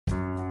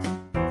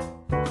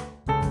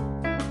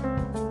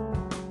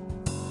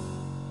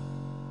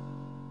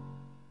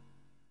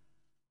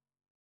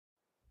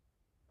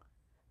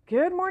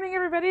Good morning,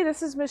 everybody.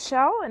 This is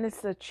Michelle, and it's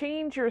the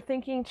Change Your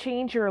Thinking,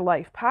 Change Your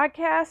Life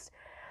podcast.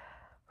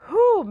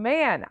 Whew,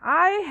 man,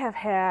 I have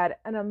had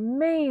an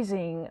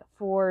amazing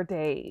 4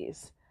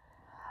 days.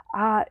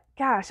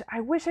 Gosh,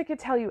 I wish I could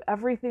tell you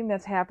everything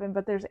that's happened,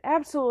 but there's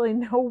absolutely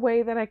no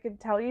way that I could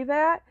tell you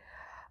that.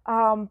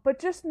 But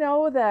just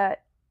know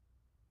that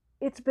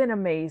it's been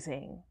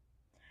amazing.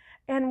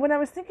 And when I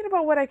was thinking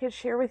about what I could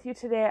share with you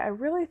today, I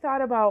really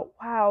thought about,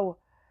 wow,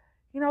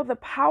 the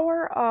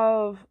power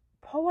of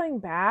pulling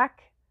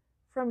back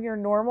from your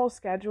normal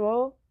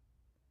schedule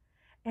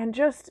and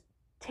just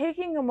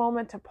taking a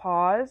moment to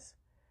pause.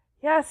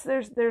 Yes,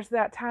 there's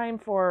that time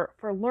for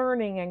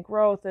learning and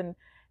growth and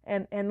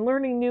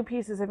learning new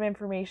pieces of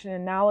information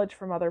and knowledge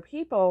from other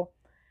people.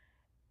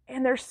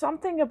 And there's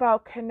something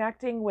about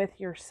connecting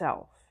with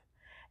yourself,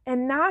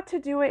 and not to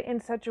do it in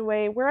such a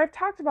way where I've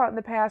talked about in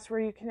the past where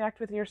you connect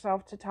with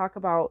yourself to talk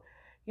about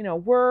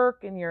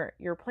work and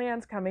your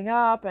plans coming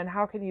up and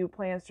how can you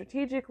plan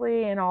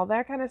strategically and all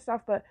that kind of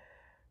stuff, but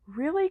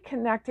really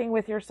connecting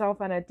with yourself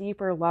on a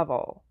deeper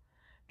level,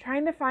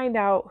 trying to find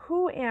out,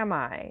 who am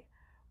I?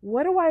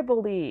 What do I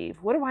believe?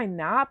 What do I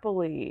not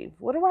believe?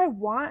 What do I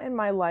want in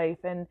my life?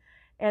 And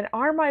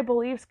are my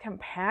beliefs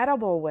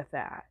compatible with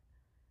that?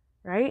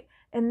 Right?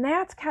 And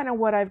that's kind of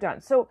what I've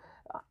done. So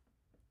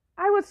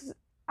I was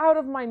out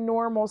of my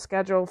normal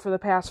schedule for the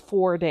past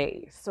 4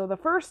 days. So the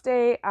first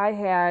day I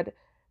had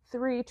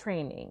 3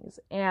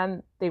 trainings,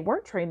 and they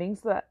weren't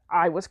trainings that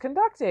I was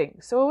conducting.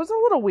 So it was a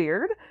little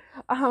weird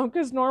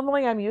because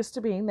normally I'm used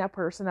to being that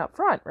person up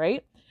front,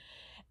 right?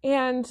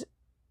 And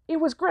it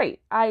was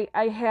great. I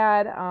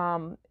had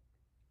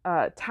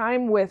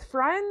time with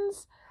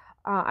friends.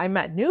 I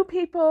met new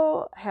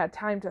people, had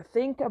time to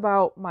think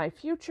about my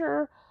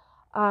future,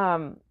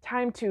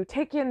 time to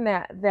take in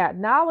that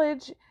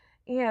knowledge.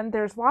 And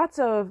there's lots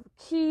of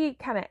key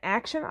kind of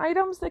action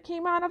items that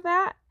came out of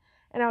that.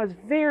 And I was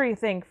very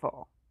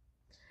thankful.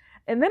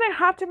 And then I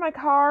hopped in my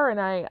car and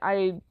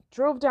I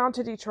drove down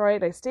to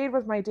Detroit. I stayed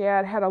with my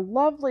dad, had a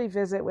lovely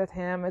visit with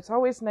him. It's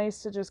always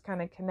nice to just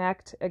kind of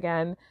connect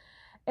again.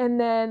 And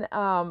then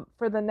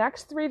for the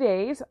next 3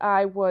 days,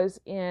 I was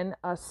in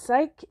a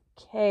Psych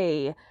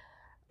K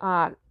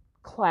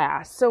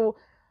class. So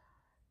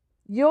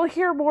you'll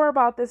hear more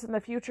about this in the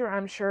future,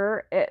 I'm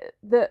sure.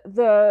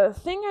 The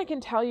thing I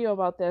can tell you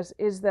about this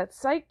is that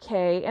Psych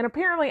K, and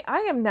apparently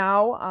I am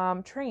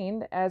now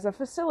trained as a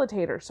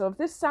facilitator. So if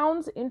this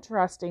sounds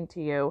interesting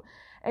to you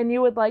and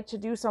you would like to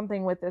do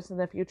something with this in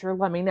the future,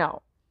 let me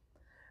know.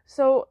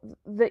 So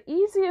the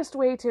easiest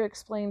way to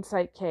explain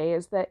Psych K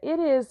is that it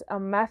is a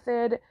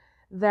method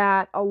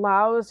that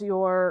allows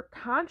your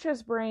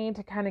conscious brain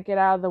to kind of get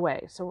out of the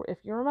way. So if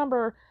you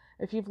remember,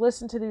 if you've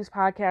listened to these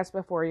podcasts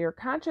before, your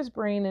conscious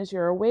brain is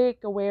your awake,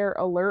 aware,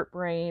 alert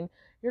brain,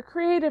 your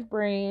creative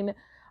brain,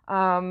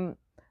 the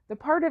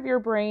part of your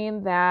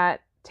brain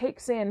that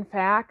takes in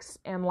facts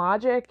and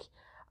logic.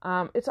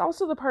 It's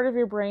also the part of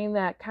your brain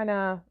that kind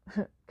of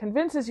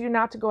convinces you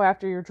not to go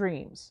after your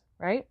dreams,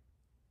 right?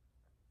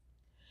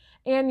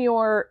 And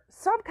your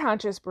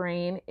subconscious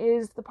brain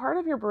is the part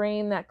of your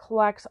brain that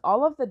collects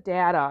all of the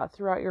data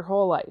throughout your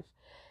whole life.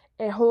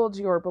 It holds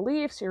your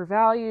beliefs, your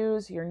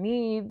values, your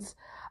needs,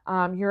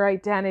 your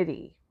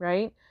identity,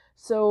 right?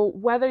 So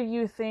whether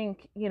you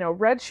think,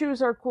 red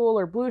shoes are cool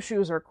or blue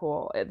shoes are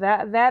cool,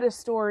 that is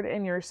stored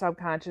in your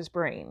subconscious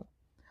brain.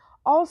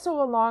 Also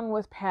along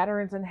with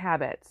patterns and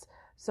habits.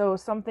 So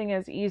something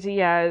as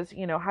easy as,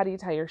 how do you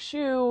tie your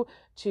shoe,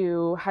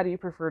 to how do you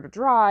prefer to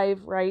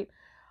drive, right?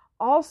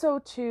 Also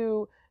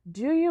to,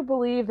 do you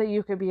believe that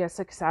you could be a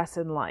success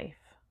in life?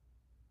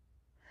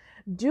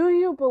 Do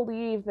you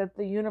believe that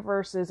the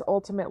universe is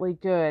ultimately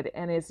good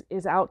and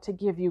is out to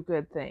give you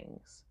good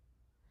things?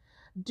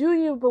 Do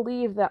you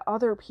believe that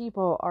other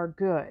people are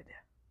good?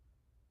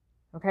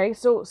 Okay,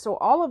 so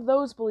all of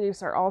those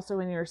beliefs are also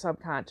in your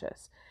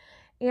subconscious.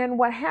 And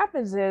what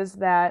happens is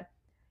that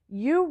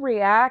you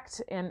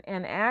react and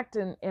act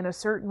in a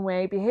certain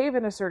way, behave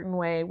in a certain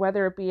way,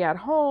 whether it be at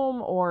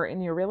home or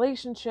in your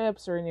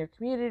relationships or in your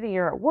community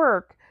or at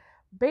work,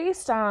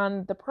 based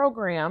on the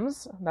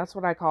programs, that's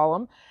what I call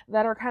them,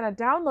 that are kind of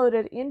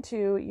downloaded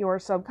into your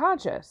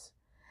subconscious.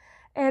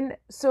 And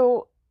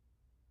so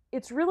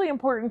it's really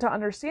important to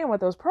understand what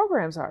those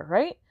programs are,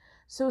 right?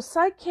 So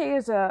Psych K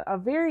is a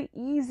very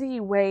easy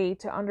way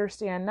to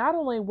understand not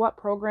only what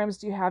programs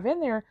do you have in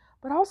there,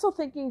 but also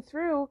thinking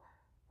through,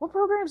 what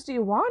programs do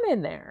you want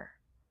in there?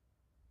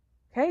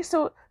 Okay,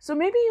 so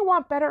maybe you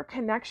want better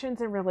connections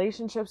and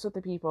relationships with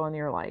the people in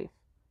your life.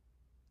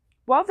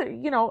 Well,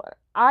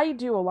 I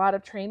do a lot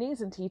of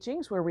trainings and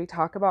teachings where we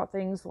talk about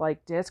things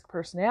like DISC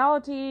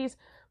personalities,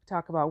 we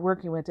talk about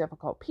working with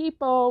difficult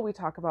people, we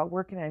talk about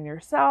working on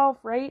yourself,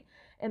 right?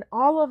 And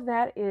all of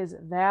that is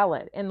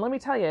valid. And let me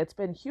tell you, it's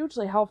been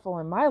hugely helpful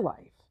in my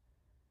life.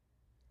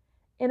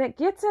 And it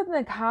gets in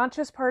the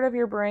conscious part of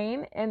your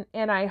brain,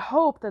 and I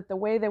hope that the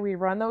way that we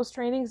run those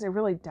trainings, it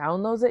really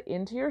downloads it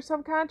into your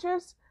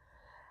subconscious.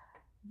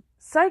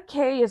 Psych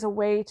K is a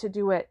way to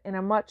do it in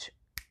a much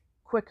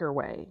quicker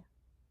way.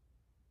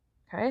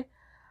 Okay?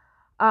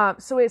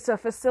 So it's a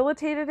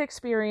facilitated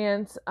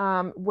experience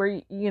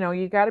where,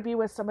 you got to be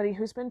with somebody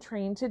who's been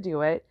trained to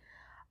do it.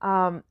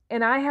 And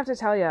I have to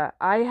tell you,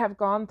 I have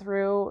gone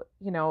through,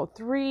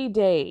 3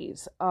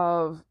 days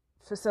of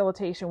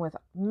facilitation with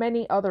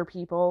many other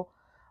people,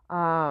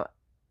 and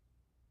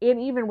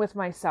even with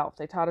myself.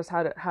 They taught us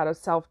how to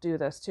self-do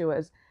this too.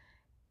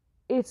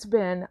 It's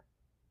been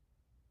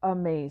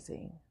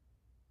amazing.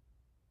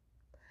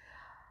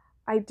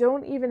 I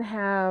don't even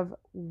have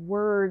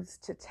words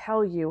to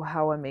tell you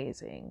how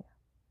amazing,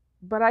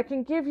 but I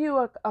can give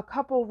you a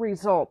couple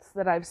results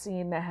that I've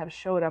seen that have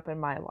showed up in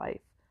my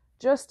life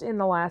just in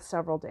the last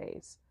several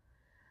days.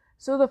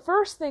 So the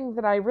first thing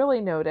that I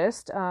really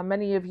noticed,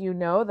 many of you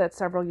know that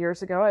several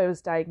years ago I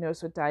was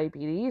diagnosed with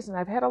diabetes, and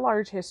I've had a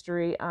large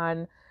history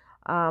on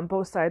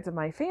both sides of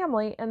my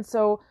family. And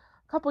so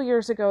a couple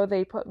years ago,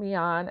 they put me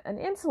on an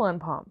insulin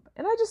pump.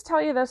 And I just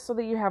tell you this so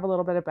that you have a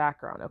little bit of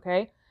background,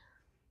 okay?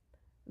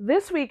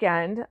 This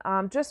weekend,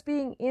 just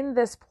being in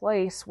this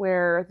place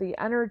where the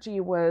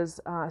energy was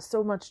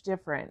so much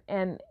different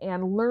and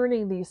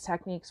learning these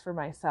techniques for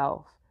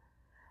myself,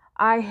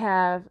 I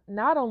have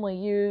not only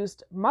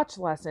used much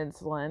less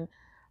insulin,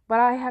 but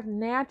I have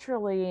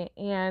naturally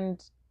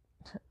and,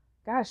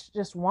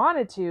 just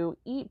wanted to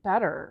eat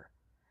better.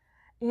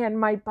 And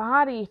my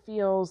body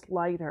feels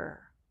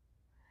lighter.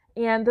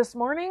 And this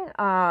morning,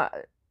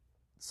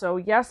 so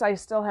yes, I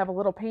still have a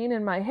little pain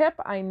in my hip.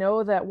 I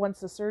know that once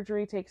the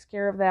surgery takes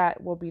care of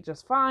that, we'll be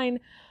just fine.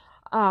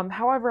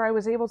 However, I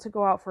was able to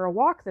go out for a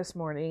walk this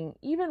morning,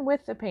 even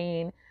with the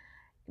pain,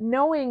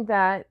 knowing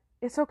that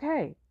it's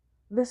okay.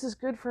 This is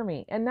good for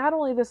me. And not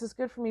only this is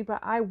good for me, but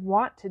I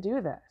want to do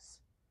this.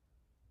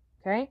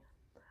 Okay?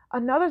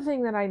 Another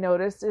thing that I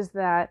noticed is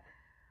that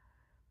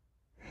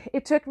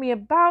it took me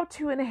about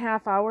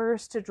 2.5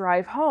 hours to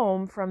drive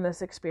home from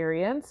this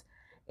experience.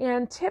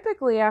 And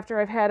typically after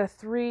I've had a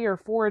 3 or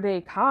 4 day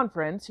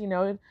conference,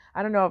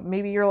 I don't know,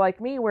 maybe you're like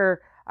me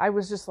where I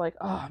was just like,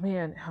 oh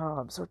man,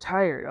 I'm so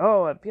tired.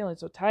 Oh, I'm feeling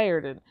so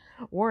tired and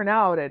worn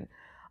out. And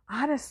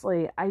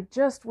honestly, I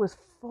just was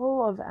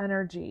full of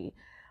energy.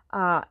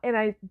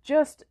 And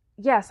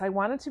yes, I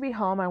wanted to be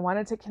home. I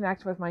wanted to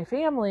connect with my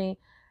family.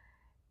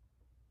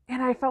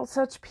 And I felt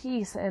such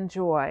peace and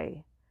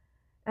joy.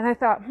 And I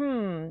thought,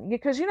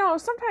 because,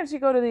 sometimes you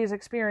go to these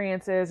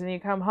experiences and you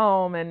come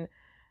home and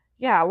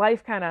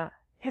life kind of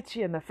hits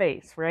you in the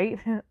face, right?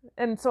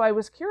 And so I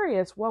was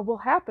curious, what will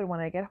happen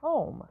when I get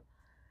home?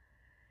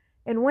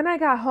 And when I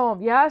got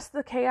home, yes,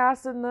 the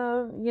chaos and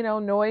the,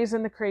 noise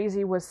and the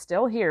crazy was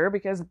still here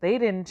because they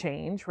didn't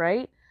change,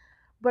 right?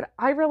 But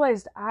I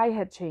realized I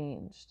had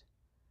changed.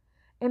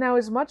 And I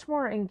was much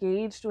more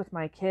engaged with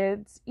my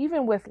kids,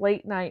 even with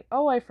late night.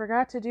 Oh, I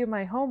forgot to do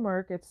my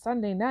homework. It's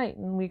Sunday night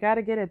and we got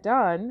to get it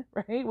done,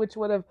 right? Which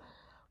would have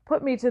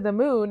put me to the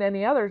moon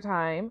any other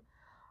time.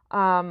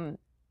 And,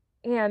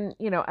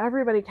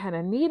 everybody kind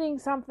of needing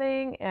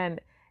something. And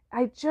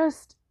I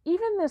just,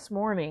 even this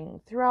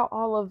morning, throughout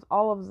all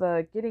of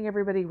the getting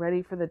everybody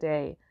ready for the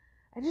day,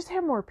 I just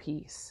had more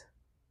peace.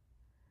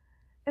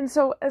 And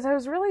so as I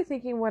was really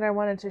thinking what I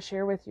wanted to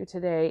share with you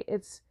today,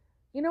 it's,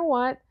 you know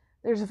what?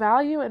 There's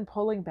value in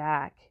pulling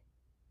back.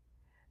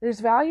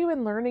 There's value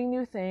in learning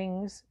new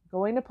things,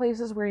 going to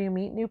places where you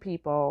meet new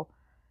people.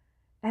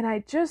 And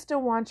I just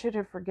don't want you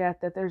to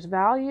forget that there's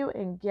value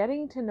in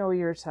getting to know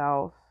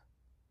yourself,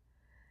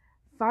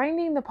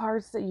 finding the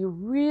parts that you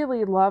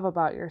really love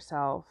about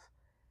yourself,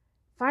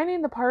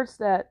 finding the parts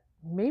that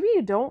maybe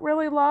you don't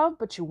really love,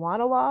 but you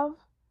want to love,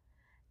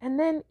 and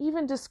then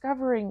even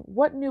discovering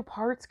what new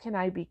parts can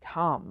I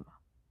become,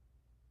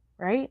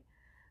 right?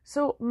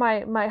 So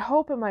my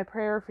hope and my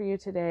prayer for you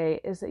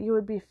today is that you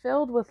would be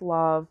filled with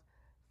love,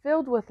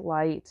 filled with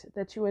light,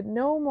 that you would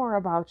know more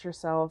about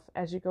yourself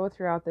as you go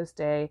throughout this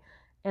day,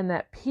 and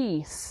that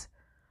peace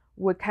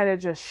would kind of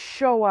just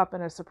show up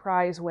in a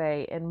surprise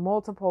way in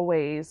multiple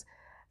ways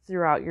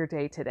throughout your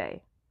day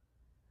today.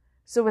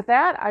 So with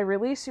that, I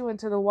release you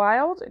into the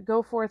wild.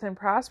 Go forth and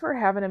prosper.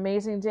 Have an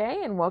amazing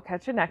day, and we'll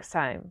catch you next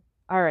time.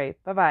 All right.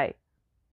 Bye-bye.